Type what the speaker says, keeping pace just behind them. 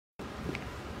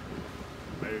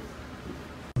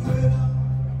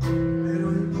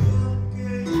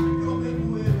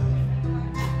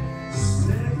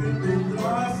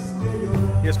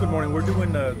Good morning. We're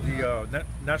doing the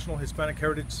National Hispanic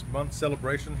Heritage Month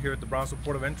celebration here at the Brownsville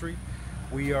Port of Entry.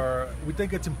 We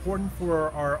think it's important for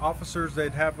our officers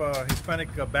that have a Hispanic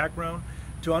background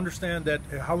to understand that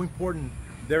how important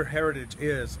their heritage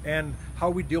is and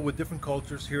how we deal with different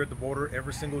cultures here at the border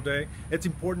every single day. It's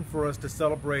important for us to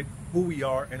celebrate who we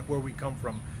are and where we come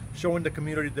from, showing the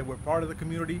community that we're part of the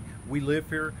community. We live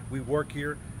here, we work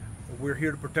here, we're here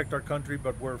to protect our country,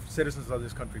 but we're citizens of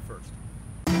this country first.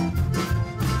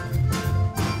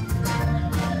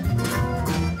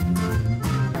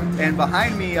 And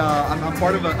behind me, I'm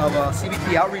part of a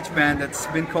CBP outreach band that's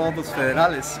been called Los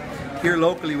Federales. Here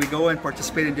locally, we go and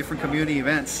participate in different community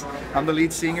events. I'm the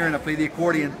lead singer and I play the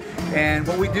accordion. And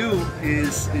what we do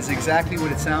is exactly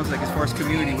what it sounds like as far as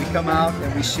community. We come out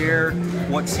and we share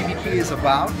what CBP is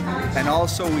about, and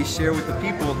also we share with the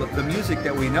people the music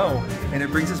that we know. And it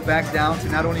brings us back down to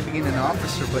not only being an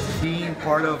officer, but being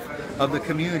part of the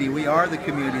community. We are the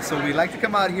community. So we like to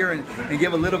come out here and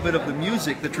give a little bit of the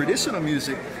music, the traditional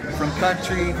music, from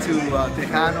country to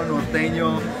Tejano,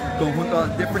 Norteño,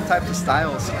 conjunto, different types of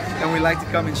styles. And we like to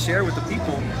come and share with the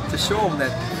people to show them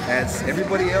that as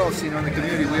everybody else, in the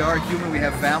community, we are human, we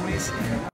have families.